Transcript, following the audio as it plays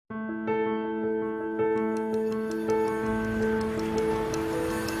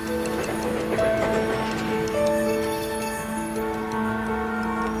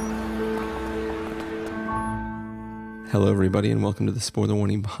Hello, everybody, and welcome to the Spoiler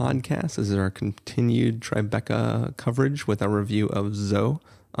Warning Podcast. This is our continued Tribeca coverage with our review of Zoe.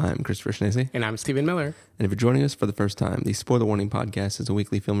 I'm Christopher Schnese. And I'm Stephen Miller. And if you're joining us for the first time, the Spoiler Warning Podcast is a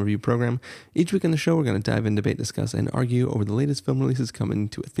weekly film review program. Each week on the show, we're going to dive in, debate, discuss, and argue over the latest film releases coming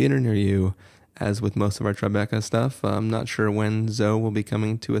to a theater near you. As with most of our Tribeca stuff, I'm not sure when Zoe will be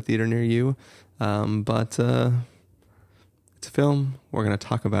coming to a theater near you, but it's a film. We're going to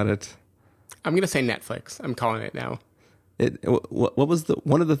talk about it. I'm going to say Netflix. I'm calling it now. What was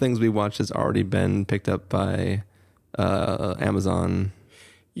one of the things we watched has already been picked up by Amazon?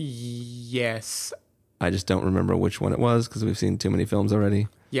 Yes. I just don't remember which one it was because we've seen too many films already.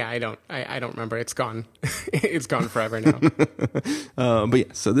 Yeah, I don't remember. It's gone. It's gone forever now. But yeah,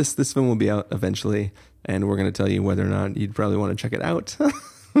 so this film will be out eventually, and we're going to tell you whether or not you'd probably want to check it out.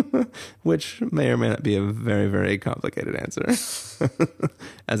 Which may or may not be a very, very complicated answer,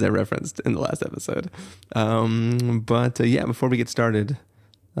 as I referenced in the last episode. But before we get started,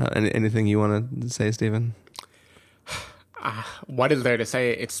 anything you want to say, Stephen? What is there to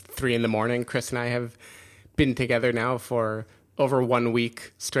say? It's 3 a.m. Chris and I have been together now for over 1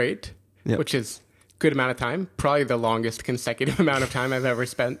 week straight, which is a good amount of time. Probably the longest consecutive amount of time I've ever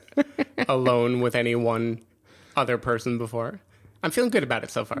spent alone with any one other person before. I'm feeling good about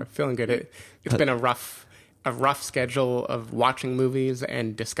it so far. Feeling good. It's been a rough schedule of watching movies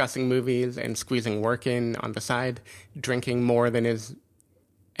and discussing movies and squeezing work in on the side, drinking more than is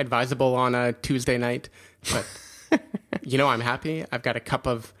advisable on a Tuesday night. But, I'm happy. I've got a cup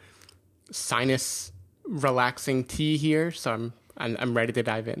of sinus relaxing tea here, so I'm ready to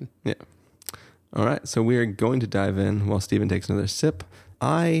dive in. Yeah. All right. So we're going to dive in while Stephen takes another sip.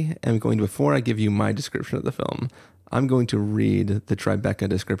 I am going to, before I give you my description of the film, I'm going to read the Tribeca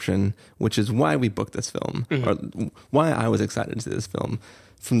description, which is why we booked this film, or why I was excited to see this film.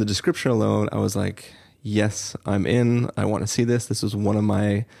 From the description alone, I was like, yes, I'm in. I want to see this. This was one of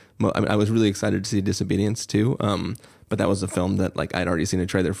my... I was really excited to see Disobedience, too. But that was a film that I'd already seen a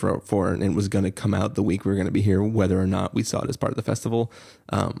trailer for and it was going to come out the week we were going to be here, whether or not we saw it as part of the festival.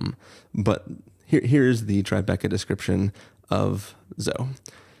 But here's the Tribeca description of Zoe.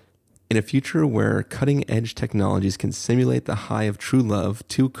 In a future where cutting-edge technologies can simulate the high of true love,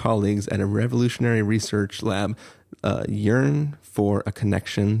 two colleagues at a revolutionary research lab yearn for a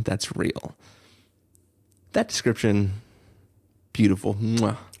connection that's real. That description, beautiful.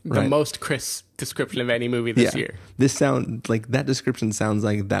 Mwah, right? The most Chris description of any movie this year. That description sounds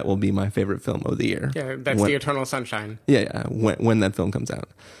like that will be my favorite film of the year. Yeah, that's The Eternal Sunshine. Yeah, when that film comes out.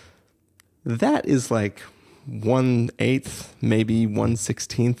 That is 1/8, maybe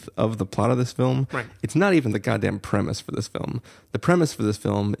 1/16 of the plot of this film. Right. It's not even the goddamn premise for this film. The premise for this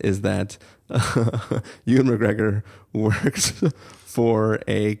film is that Ewan McGregor works for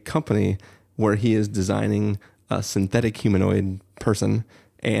a company where he is designing a synthetic humanoid person,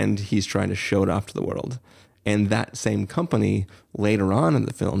 and he's trying to show it off to the world. And that same company, later on in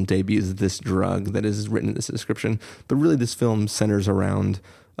the film, debuts this drug that is written in this description. But really, this film centers around...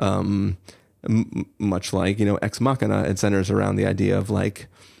 much like, Ex Machina, it centers around the idea of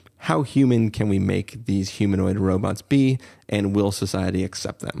how human can we make these humanoid robots be, and will society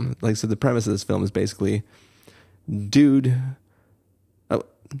accept them? So the premise of this film is basically, this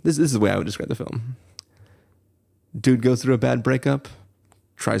is the way I would describe the film. Dude goes through a bad breakup,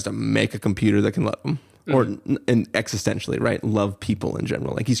 tries to make a computer that can love him, and existentially, right? Love people in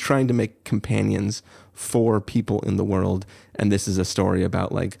general. He's trying to make companions for people in the world, and this is a story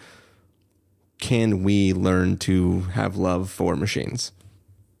about can we learn to have love for machines?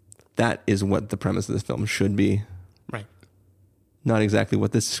 That is what the premise of this film should be. Right. Not exactly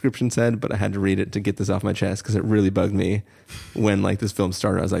what this description said, but I had to read it to get this off my chest because it really bugged me when this film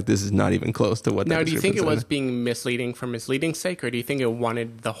started. I was like, this is not even close to what that description said. Now, do you think it was being misleading for misleading's sake, or do you think it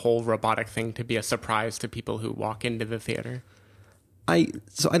wanted the whole robotic thing to be a surprise to people who walk into the theater? I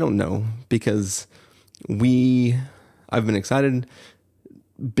don't know, because I've been excited...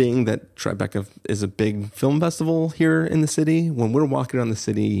 Being that Tribeca is a big film festival here in the city, when we're walking around the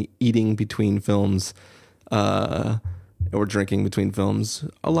city eating between films or drinking between films,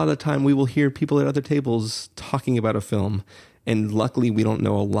 a lot of the time we will hear people at other tables talking about a film. And luckily, we don't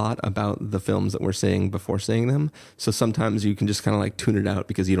know a lot about the films that we're seeing before seeing them. So sometimes you can just kind of tune it out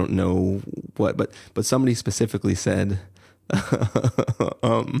because you don't know what. But somebody specifically said...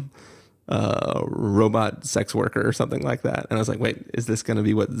 robot sex worker or something like that, and I was like, wait, is this going to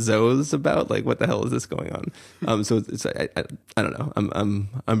be what Zoe's about? What the hell is this going on? So it's I don't know.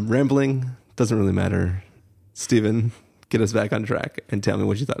 I'm rambling. Doesn't really matter. Stephen, get us back on track and tell me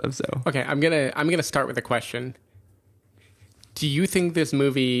what you thought of Zoe. Okay, I'm gonna start with a question. Do you think this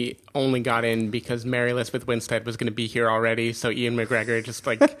movie only got in because Mary Elizabeth Winstead was going to be here already, so Ian McGregor just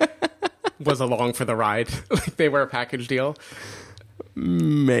like was along for the ride? Like they were a package deal?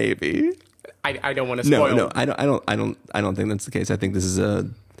 Maybe. I don't want to spoil. No, I don't think that's the case. I think this is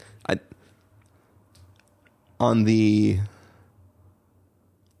on the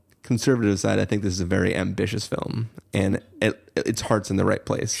conservative side, I think this is a very ambitious film, and its heart's in the right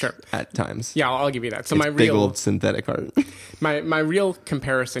place at times. Yeah, I'll give you that. So it's big old synthetic heart. my real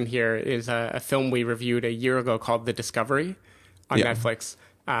comparison here is a film we reviewed a year ago called The Discovery on Netflix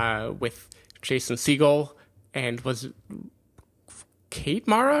with Jason Segel and was Rooney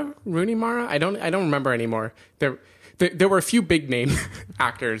Mara? I don't remember anymore. There were a few big name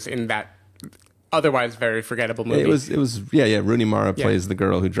actors in that otherwise very forgettable movie. It was Rooney Mara plays the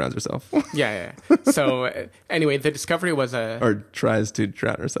girl who drowns herself. Yeah. So anyway, The Discovery was or tries to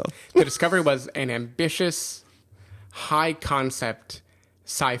drown herself. The Discovery was an ambitious, high concept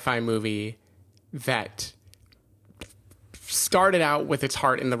sci-fi movie that started out with its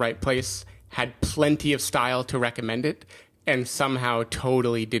heart in the right place, had plenty of style to recommend it, and somehow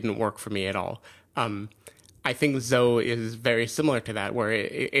totally didn't work for me at all. I think Zoe is very similar to that, where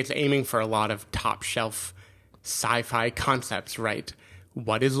it's aiming for a lot of top-shelf sci-fi concepts, right?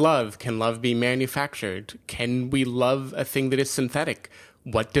 What is love? Can love be manufactured? Can we love a thing that is synthetic?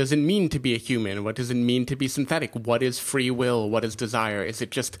 What does it mean to be a human? What does it mean to be synthetic? What is free will? What is desire? Is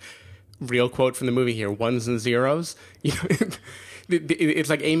it just, real quote from the movie here, ones and zeros? You know, it's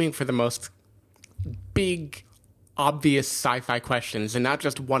like aiming for the most big, obvious sci-fi questions, and not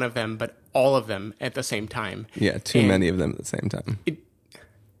just one of them, but all of them at the same time. Yeah, too many of them at the same time.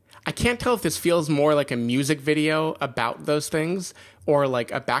 I can't tell if this feels more like a music video about those things or like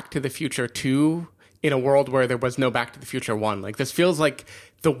a Back to the Future 2 in a world where there was no Back to the Future 1. Like, this feels like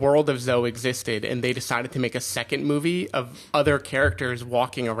the world of Zoe existed and they decided to make a second movie of other characters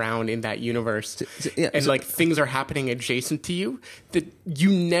walking around in that universe. Like things are happening adjacent to you that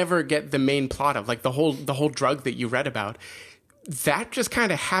you never get the main plot of, like the whole drug that you read about. That just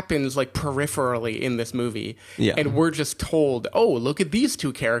kind of happens like peripherally in this movie. Yeah. And we're just told, oh, look at these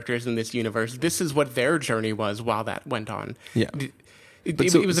two characters in this universe. This is what their journey was while that went on. Yeah.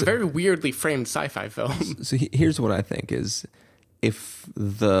 It was a very weirdly framed sci-fi film. So here's what I think is, if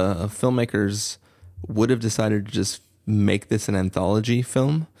the filmmakers would have decided to just make this an anthology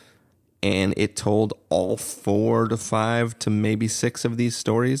film and it told all 4 to 5 to maybe 6 of these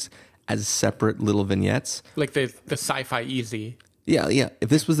stories as separate little vignettes. Like the Sci-Fi Easy. Yeah. If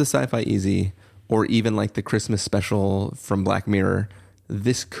this was the Sci-Fi Easy, or even like the Christmas special from Black Mirror,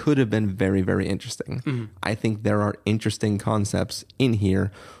 this could have been very, very interesting. Mm-hmm. I think there are interesting concepts in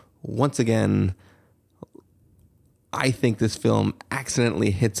here. Once again, I think this film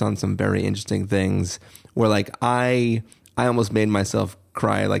accidentally hits on some very interesting things where like I almost made myself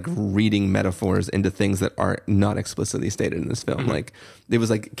cry like reading metaphors into things that are not explicitly stated in this film. Mm-hmm. Like it was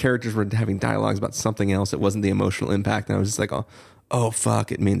like characters were having dialogues about something else. It wasn't the emotional impact. And I was just like, oh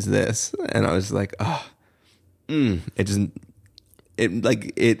fuck, it means this. And I was like,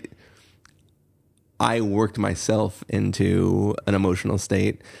 I worked myself into an emotional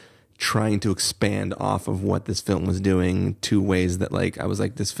state trying to expand off of what this film was doing to ways that like I was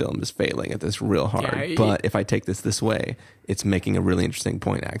like, this film is failing at this real hard. Yeah, but if I take this way, it's making a really interesting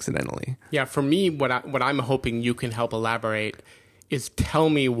point accidentally. Yeah, for me, what I'm hoping you can help elaborate is tell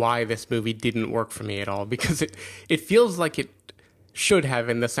me why this movie didn't work for me at all, because it feels like it should have,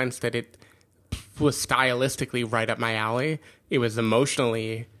 in the sense that it was stylistically right up my alley. It was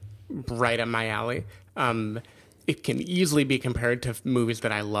emotionally right up my alley. It can easily be compared to movies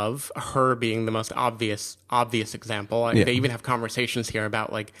that I love, Her being the most obvious example. Yeah. They even have conversations here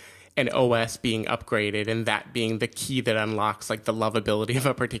about like an OS being upgraded and that being the key that unlocks like the lovability of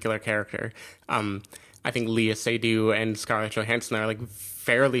a particular character. I think Lea Seydoux and Scarlett Johansson are like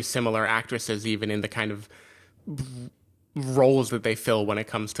fairly similar actresses, even in the kind of roles that they fill when it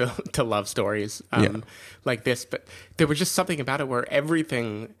comes to love stories like this. But there was just something about it where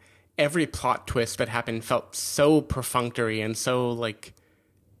every plot twist that happened felt so perfunctory and so like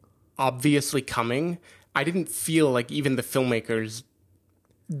obviously coming. I didn't feel like even the filmmakers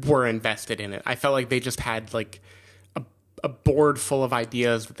were invested in it. I felt like they just had like a board full of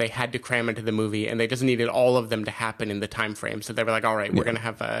ideas that they had to cram into the movie, and they just needed all of them to happen in the time frame. So they were like, all right, we're going to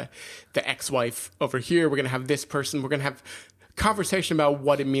have the ex-wife over here. We're going to have this person. We're going to have conversation about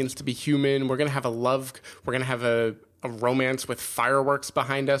what it means to be human. We're going to have we're going to have a romance with fireworks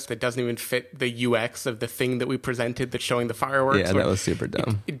behind us that doesn't even fit the UX of the thing that we presented that's showing the fireworks. Yeah, that was super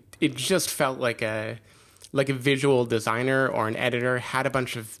dumb. It just felt like a visual designer or an editor had a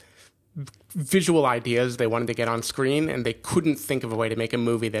bunch of visual ideas they wanted to get on screen, and they couldn't think of a way to make a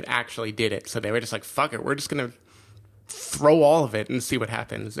movie that actually did it. So they were just like, fuck it, we're just going to throw all of it and see what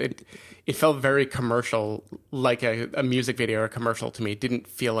happens. It felt very commercial, like a music video or a commercial to me. It didn't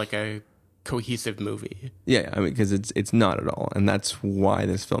feel like a cohesive movie. Yeah, I mean, because it's not at all. And that's why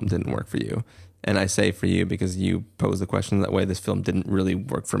this film didn't work for you. And I say for you because you posed the question that way. This film didn't really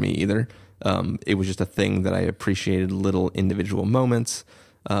work for me either. It was just a thing that I appreciated little individual moments,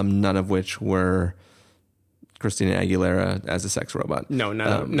 none of which were Christina Aguilera as a sex robot. No,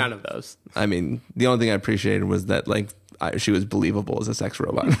 none of those. I mean, the only thing I appreciated was that like she was believable as a sex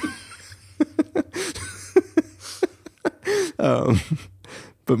robot.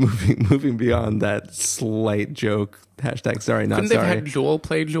 But moving beyond that slight joke, hashtag sorry, not Couldn't sorry. they have had Jewel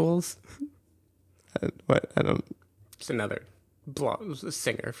play Jules? What? I don't. It's another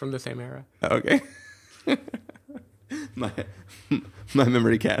singer from the same era. Okay. my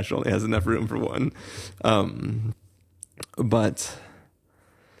memory cache only has enough room for one. But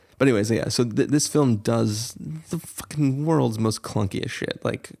anyways, yeah. So this film does the fucking world's most clunkiest shit,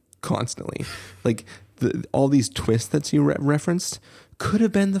 like constantly. Like all these twists that you referenced could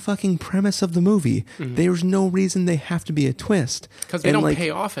have been the fucking premise of the movie. Mm-hmm. There's no reason they have to be a twist. Because they don't pay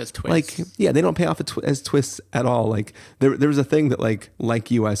off as twists. Like, yeah, they don't pay off as twists at all. Like, there was a thing that,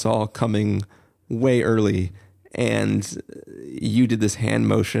 like you, I saw coming way early, and you did this hand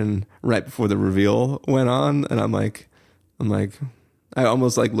motion right before the reveal went on, and I'm like, I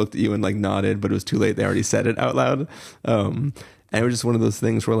almost, like, looked at you and, like, nodded, but it was too late. They already said it out loud. And it was just one of those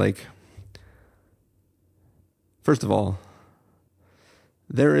things where, like, first of all,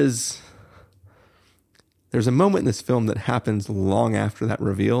 there's a moment in this film that happens long after that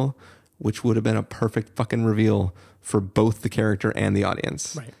reveal, which would have been a perfect fucking reveal for both the character and the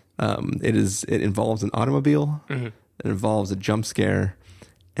audience. Right. It involves an automobile. Mm-hmm. It involves a jump scare,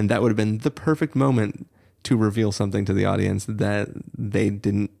 and that would have been the perfect moment to reveal something to the audience that they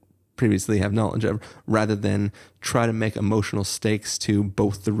didn't previously have knowledge of, rather than try to make emotional stakes to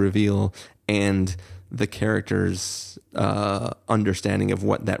both the reveal and the character's understanding of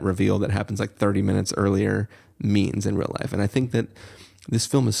what that reveal that happens like 30 minutes earlier means in real life. And I think that this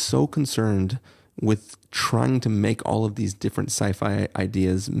film is so concerned with trying to make all of these different sci-fi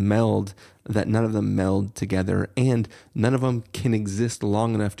ideas meld that none of them meld together, and none of them can exist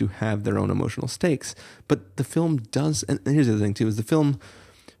long enough to have their own emotional stakes. But the film does, and here's the other thing too, is the film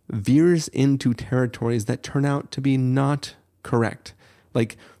veers into territories that turn out to be not correct.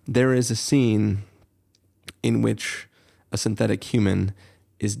 Like, there is a scene in which a synthetic human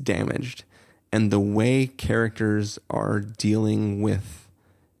is damaged, and the way characters are dealing with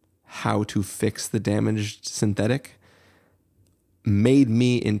how to fix the damaged synthetic made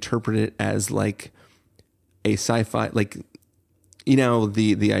me interpret it as like a sci-fi, like, you know,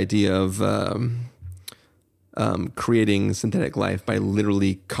 the idea of creating synthetic life by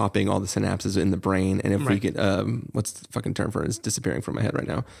literally copying all the synapses in the brain. And if we get, what's the fucking term for it? It's disappearing from my head right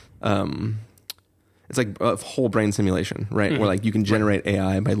now. It's like a whole brain simulation, right? Mm-hmm. Where like you can generate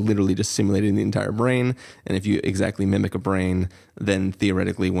AI by literally just simulating the entire brain. And if you exactly mimic a brain, then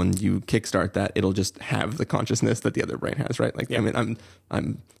theoretically when you kickstart that, it'll just have the consciousness that the other brain has, right? Like, I mean,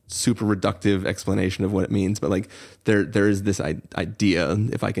 I'm super reductive explanation of what it means, but like there is this idea,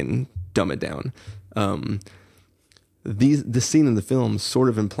 if I can dumb it down. The scene in the film sort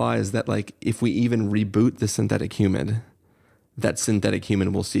of implies that like if we even reboot the synthetic human, that synthetic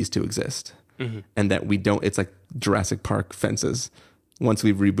human will cease to exist. Mm-hmm. And that we don't, it's like Jurassic Park fences. Once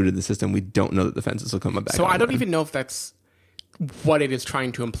we've rebooted the system, we don't know that the fences will come back. So I don't even know if that's what it is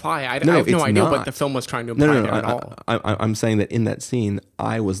trying to imply. I have no idea what the film was trying to imply at all. I'm saying that in that scene,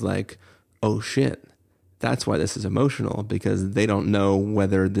 I was like, oh shit, that's why this is emotional, because they don't know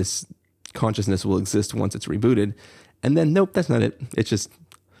whether this consciousness will exist once it's rebooted. And then, nope, that's not it. It's just,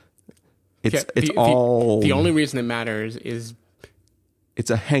 the only reason it matters is it's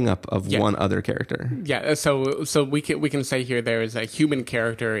a hang up of one other character. Yeah, so we can say here there is a human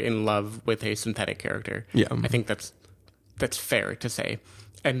character in love with a synthetic character. Yeah. I think that's fair to say.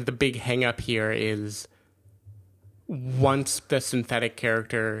 And the big hang up here is once the synthetic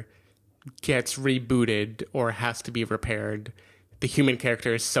character gets rebooted or has to be repaired, the human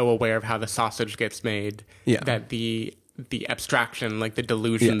character is so aware of how the sausage gets made that the abstraction, like the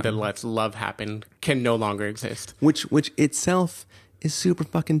delusion that lets love happen, can no longer exist. Which itself is super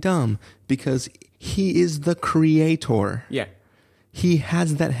fucking dumb, because he is the creator. Yeah. He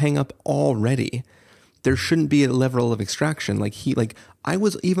has that hang up already. There shouldn't be a level of extraction. I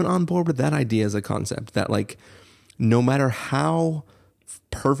was even on board with that idea as a concept, that like no matter how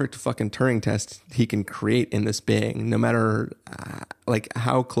perfect fucking Turing test he can create in this being, no matter like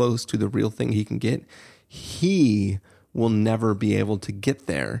how close to the real thing he can get, he will never be able to get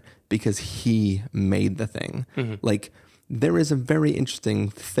there because he made the thing. Like, there is a very interesting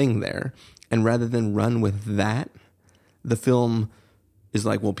thing there. And rather than run with that, the film is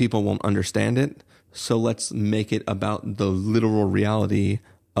like, well, people won't understand it, so let's make it about the literal reality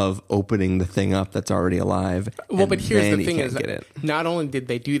of opening the thing up that's already alive. Well, but here's the thing is, not only did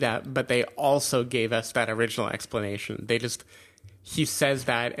they do that, but they also gave us that original explanation. He says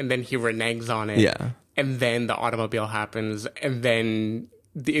that, and then he reneges on it. Yeah. And then the automobile happens, and then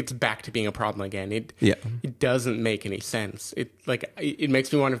it's back to being a problem again. It doesn't make any sense. It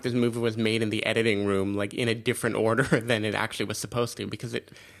makes me wonder if this movie was made in the editing room, like in a different order than it actually was supposed to, because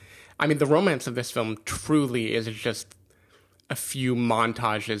the romance of this film truly is just a few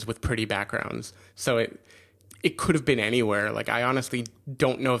montages with pretty backgrounds. So it could have been anywhere. Like, I honestly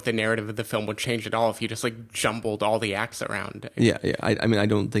don't know if the narrative of the film would change at all if you just like jumbled all the acts around. Yeah. I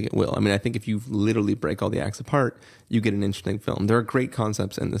don't think it will. I think if you literally break all the acts apart, you get an interesting film. There are great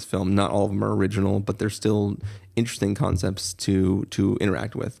concepts in this film. Not all of them are original, but they're still interesting concepts to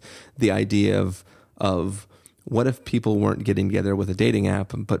interact with. The idea of what if people weren't getting together with a dating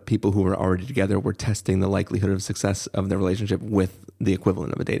app, but people who were already together were testing the likelihood of success of their relationship with the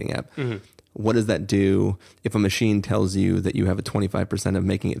equivalent of a dating app? Mm-hmm. What does that do if a machine tells you that you have a 25% of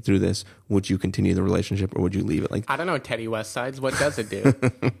making it through this? Would you continue the relationship or would you leave it? Like, I don't know, Teddy Westsides. What does it do?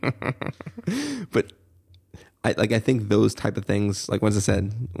 But I think those type of things, like once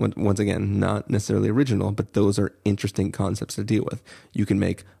again, not necessarily original, but those are interesting concepts to deal with. You can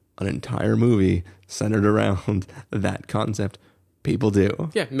make an entire movie centered around that concept. People do.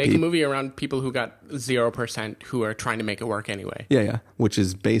 Yeah, make a movie around people who got 0% who are trying to make it work anyway. Yeah. Which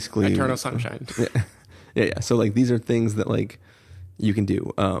is basically Eternal Sunshine. Yeah. So like these are things that like you can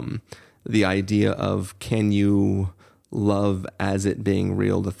do. The idea of, can you love as it being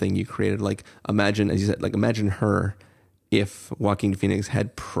real, the thing you created? Like, imagine, as you said, like imagine her if Joaquin Phoenix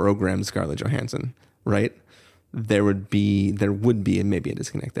had programmed Scarlett Johansson, right? There would be maybe a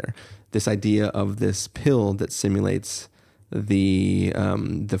disconnect there. This idea of this pill that simulates the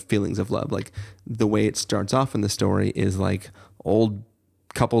feelings of love, like the way it starts off in the story is like old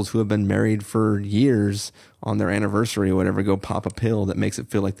couples who have been married for years on their anniversary or whatever go pop a pill that makes it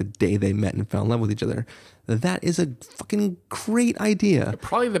feel like the day they met and fell in love with each other. That is a fucking great idea.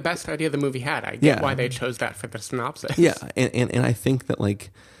 Probably the best idea the movie had. I get why they chose that for the synopsis. Yeah, and I think that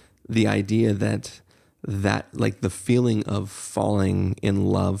like the idea that like the feeling of falling in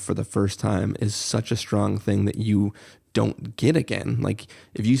love for the first time is such a strong thing that you don't get again. Like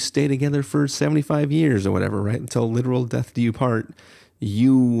if you stay together for 75 years or whatever, right, until literal death do you part,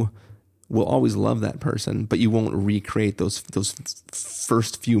 you will always love that person, but you won't recreate those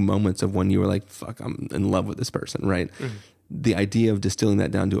first few moments of when you were like, fuck, I'm in love with this person, right? Mm-hmm. The idea of distilling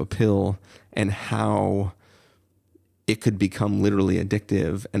that down to a pill and how it could become literally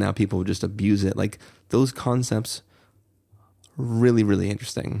addictive and how people would just abuse it, like those concepts, really, really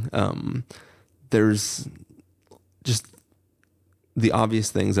interesting. There's just the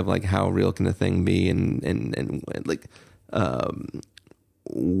obvious things of like how real can a thing be and like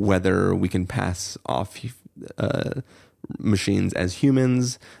whether we can pass off machines as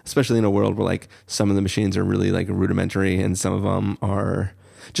humans, especially in a world where like some of the machines are really like rudimentary and some of them are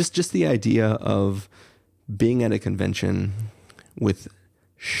just the idea of being at a convention with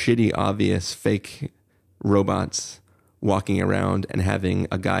shitty, obvious, fake robots walking around and having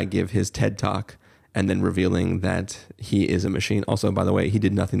a guy give his TED talk and then revealing that he is a machine. Also, by the way, he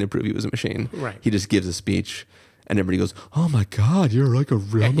did nothing to prove he was a machine. Right. He just gives a speech and everybody goes, oh my God, you're like a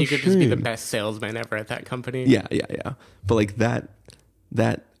real machine. He could just be the best salesman ever at that company. Yeah. But like that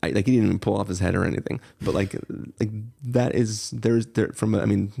like he didn't even pull off his head or anything. But like that is,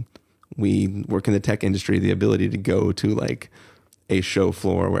 we work in the tech industry, the ability to go to like a show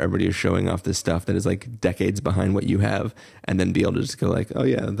floor where everybody is showing off this stuff that is like decades behind what you have and then be able to just go like, oh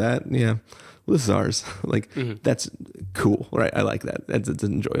yeah, this is ours. Like that's cool, right? I like that. It's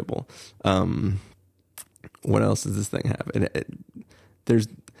enjoyable. What else does this thing have? There's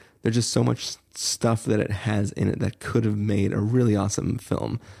just so much stuff that it has in it that could have made a really awesome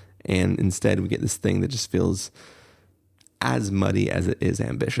film, and instead we get this thing that just feels as muddy as it is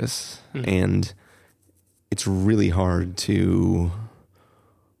ambitious, and it's really hard to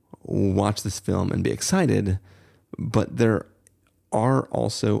watch this film and be excited. But there are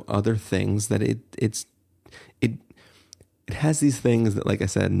also other things that it has these things that, like I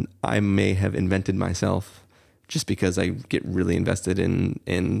said, I may have invented myself just because I get really invested in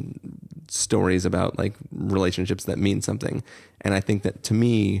stories about like relationships that mean something. And I think that to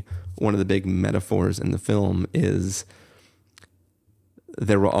me, one of the big metaphors in the film is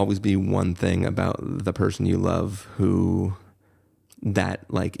there will always be one thing about the person you love who that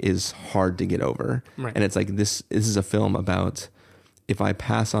like is hard to get over. Right. And it's like this is a film about, if I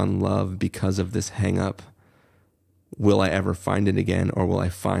pass on love because of this hang up, will I ever find it again, or will I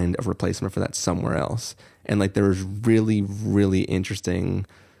find a replacement for that somewhere else? And like there's really, really interesting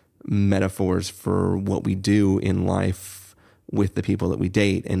metaphors for what we do in life with the people that we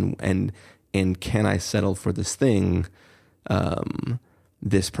date, and can I settle for this thing?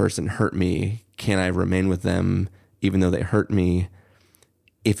 This person hurt me. Can I remain with them even though they hurt me,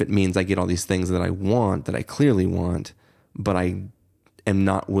 if it means I get all these things that I want, that I clearly want, but I am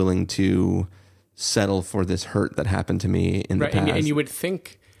not willing to settle for this hurt that happened to me in the past? And you would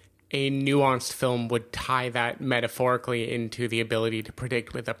think a nuanced film would tie that metaphorically into the ability to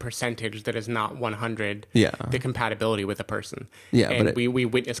predict with a percentage that is not 100 the compatibility with a person. Yeah, and we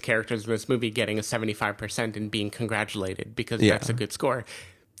witness characters in this movie getting a 75% and being congratulated because that's a good score.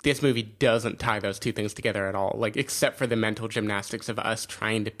 This movie doesn't tie those two things together at all, like except for the mental gymnastics of us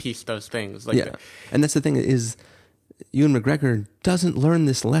trying to piece those things. Like, and that's the thing is, Ewan McGregor doesn't learn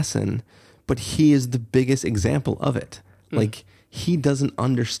this lesson, but he is the biggest example of it. Like, he doesn't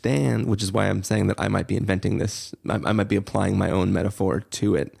understand, which is why I'm saying that I might be inventing this. I might be applying my own metaphor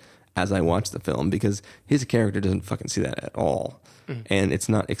to it as I watch the film, because his character doesn't fucking see that at all. And it's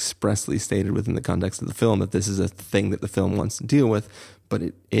not expressly stated within the context of the film that this is a thing that the film wants to deal with, but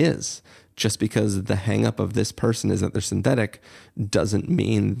it is. Just because the hang up of this person is that they're synthetic doesn't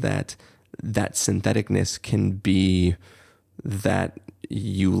mean that that syntheticness can be that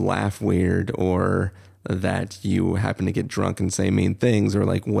you laugh weird, or that you happen to get drunk and say mean things, or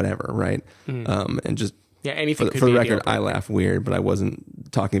like whatever, right? And just anything. For the record, I laugh weird, but I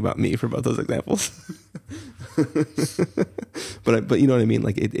wasn't talking about me for both those examples. but you know what I mean?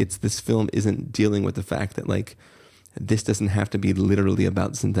 Like it's this film isn't dealing with the fact that like this doesn't have to be literally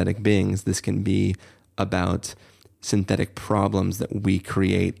about synthetic beings. This can be about synthetic problems that we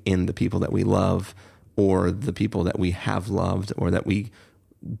create in the people that we love, or the people that we have loved, or that we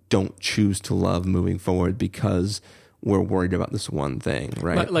don't choose to love moving forward because we're worried about this one thing,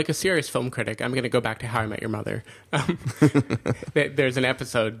 right? Like a serious film critic, I'm going to go back to How I Met Your Mother. There's an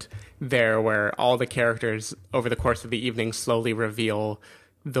episode there where all the characters over the course of the evening slowly reveal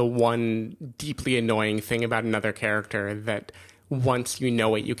the one deeply annoying thing about another character that once you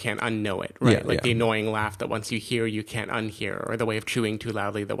know it, you can't unknow it, right? The annoying laugh that once you hear, you can't unhear, or the way of chewing too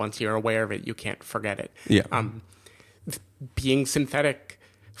loudly that once you're aware of it, you can't forget it. Being synthetic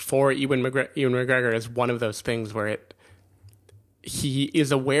for Ewan McGregor is one of those things where he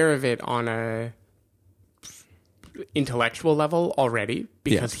is aware of it on a intellectual level already,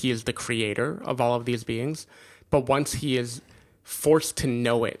 because he is the creator of all of these beings. But once he is forced to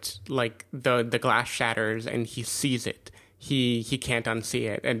know it, like the glass shatters and he sees it, he can't unsee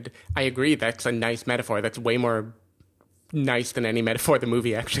it. And I agree, that's a nice metaphor. That's way more nice than any metaphor the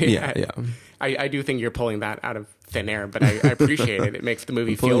movie actually had. I do think you're pulling that out of thin air, but I appreciate it. It makes the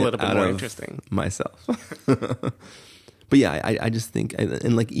movie feel a little bit more interesting. Myself. But yeah, I just think,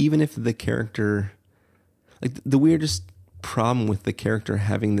 and like, even if the character, like the weirdest problem with the character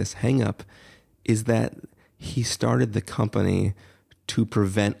having this hang up is that he started the company to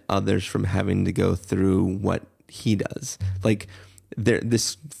prevent others from having to go through what he does. Like,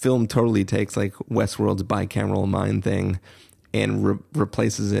 this film totally takes like Westworld's bicameral mind thing and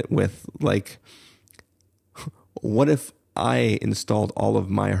replaces it with like, what if I installed all of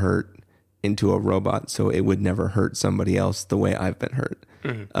my hurt into a robot so it would never hurt somebody else the way I've been hurt?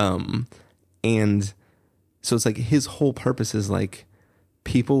 And so it's like his whole purpose is like,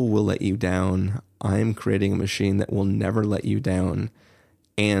 people will let you down. I'm creating a machine that will never let you down.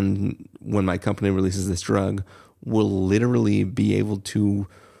 And when my company releases this drug, will literally be able to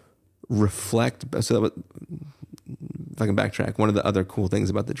reflect. So if I can backtrack, one of the other cool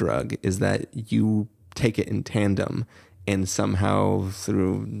things about the drug is that you take it in tandem, and somehow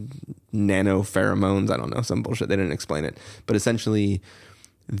through nano pheromones, I don't know, some bullshit, they didn't explain it, but essentially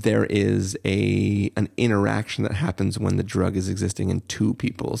there is an interaction that happens when the drug is existing in two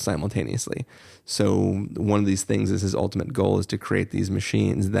people simultaneously. So one of these things is his ultimate goal is to create these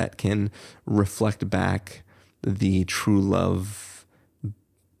machines that can reflect back the true love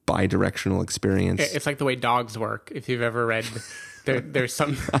bidirectional experience. It's like the way dogs work. If you've ever read, there's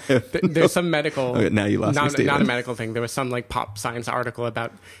some medical. Okay, now you lost me, Steven. Not a medical thing. There was some like pop science article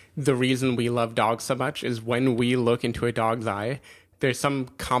about the reason we love dogs so much is when we look into a dog's eye, there's some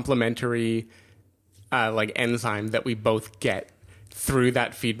complementary like enzyme that we both get through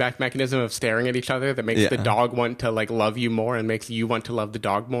that feedback mechanism of staring at each other that makes the dog want to like love you more and makes you want to love the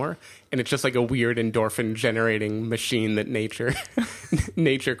dog more. And it's just like a weird endorphin generating machine that nature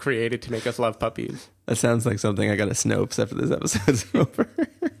created to make us love puppies. That sounds like something I got to Snopes after this episode's over.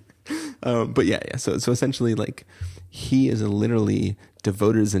 But yeah. So essentially, like, he is literally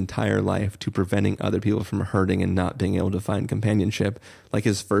devoted his entire life to preventing other people from hurting and not being able to find companionship. Like,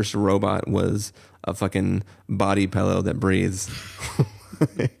 his first robot was a fucking body pillow that breathes.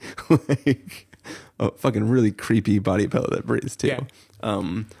 Like, a fucking really creepy body pillow that breathes too. Yeah.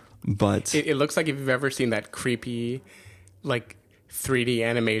 But it looks like if you've ever seen that creepy, like 3D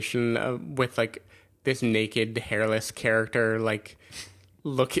animation with like this naked, hairless character, like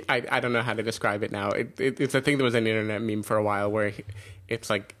I don't know how to describe it now. It's a thing that was an internet meme for a while where it's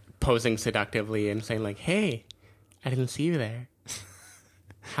like posing seductively and saying like, "Hey, I didn't see you there.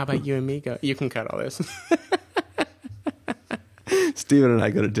 How about you and me go?" You can cut all this. Steven and I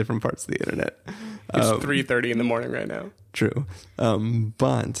go to different parts of the internet. It's 3:30 in the morning right now. True.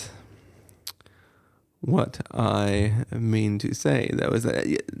 But what I mean to say, though, is that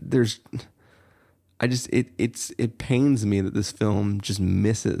it pains me that this film just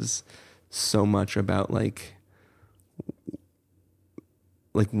misses so much about like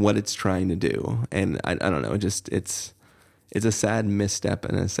what it's trying to do. And I don't know, it's a sad misstep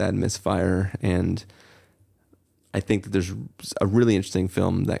and a sad misfire. And I think that there's a really interesting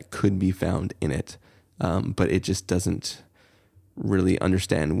film that could be found in it. But it just doesn't really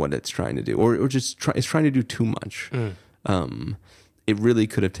understand what it's trying to do, or it's trying to do too much. It really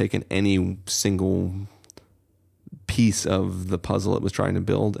could have taken any single piece of the puzzle it was trying to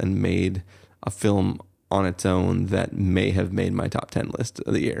build and made a film on its own that may have made my top 10 list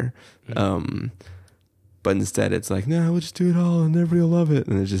of the year. But instead it's like, no, we'll just do it all and everybody will love it.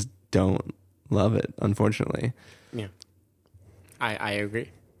 And I just don't love it, unfortunately. Yeah. I agree.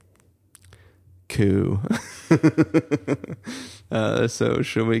 Cool. So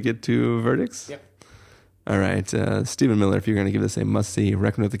should we get to verdicts? Yep. All right. Stephen Miller, if you're going to give this a must-see,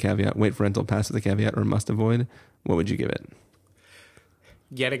 recommend with the caveat, wait for rental, pass with the caveat, or must avoid, what would you give it?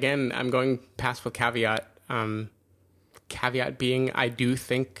 Yet again, I'm going pass with caveat. Caveat being, I do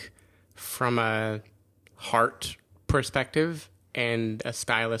think from a heart perspective and a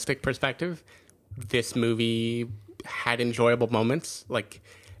stylistic perspective, this movie had enjoyable moments. Like,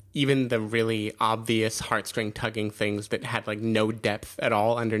 even the really obvious heartstring tugging things that had like no depth at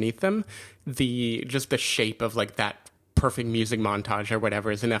all underneath them, just the shape of like that perfect music montage or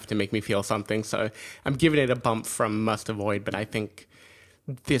whatever is enough to make me feel something. So I'm giving it a bump from must avoid, but I think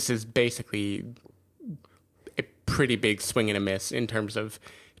this is basically a pretty big swing and a miss in terms of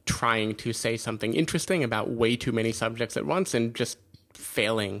trying to say something interesting about way too many subjects at once and just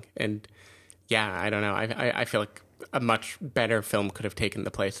failing. And yeah, I don't know. I feel like a much better film could have taken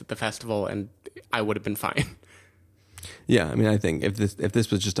the place at the festival and I would have been fine. Yeah, I mean, I think if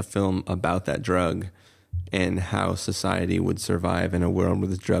this was just a film about that drug and how society would survive in a world where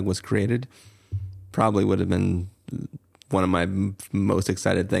this drug was created, probably would have been one of my most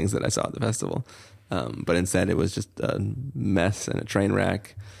excited things that I saw at the festival. But instead it was just a mess and a train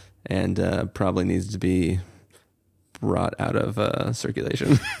wreck and probably needs to be brought out of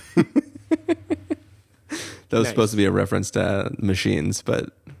circulation. That was supposed to be a reference to Machines, but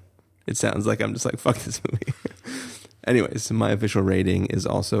it sounds like I'm just like, fuck this movie. Anyways, my official rating is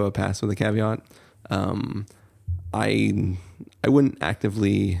also a pass with a caveat. I wouldn't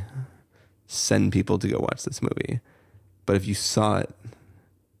actively send people to go watch this movie, but if you saw it,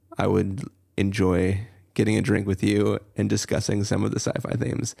 I would enjoy getting a drink with you and discussing some of the sci-fi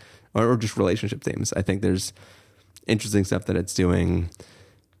themes or just relationship themes. I think there's interesting stuff that it's doing,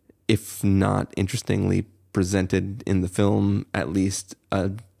 if not interestingly presented in the film, at least a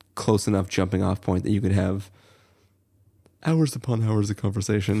close enough jumping off point that you could have hours upon hours of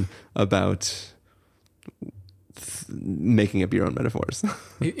conversation about making up your own metaphors.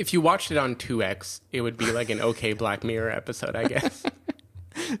 If you watched it on 2X, it would be like an okay Black Mirror episode, I guess.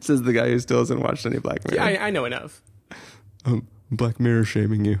 Says the guy who still hasn't watched any Black Mirror. Yeah, I know enough. Black Mirror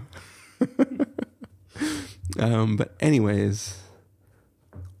shaming you. But anyways,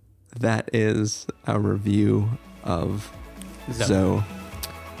 that is our review of Zoe.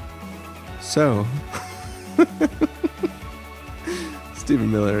 So, Stephen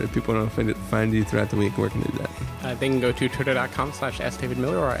Miller, if people want to find you throughout the week, where can they do that? They can go to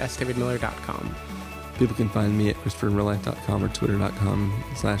twitter.com/sdavidmiller or sdavidmiller.com. People can find me at ChristopherInRealLife.com or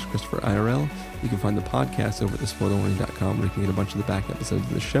Twitter.com/ChristopherIRL. You can find the podcast over at thespoilerwarning.com where you can get a bunch of the back episodes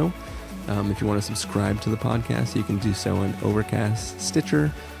of the show. If you want to subscribe to the podcast, you can do so on Overcast,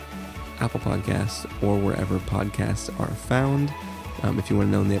 Stitcher, Apple Podcasts, or wherever podcasts are found. If you want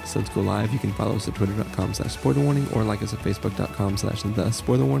to know when the episodes go live, you can follow us at twitter.com/spoilerwarning or like us at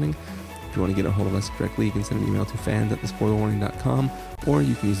facebook.com/thespoilerwarning. If you want to get a hold of us directly, you can send an email to fans@thespoilerwarning.com, or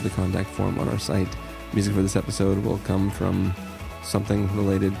you can use the contact form on our site. Music for this episode will come from something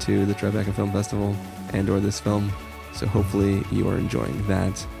related to the Tribeca Film Festival and or this film, so hopefully you are enjoying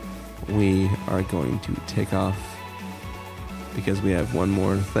that. We are going to take off because we have one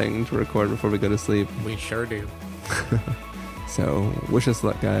more thing to record before we go to sleep. We sure do. So wish us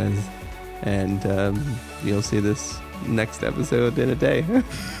luck, guys, and you'll see this next episode in a day.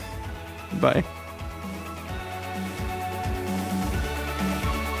 Bye.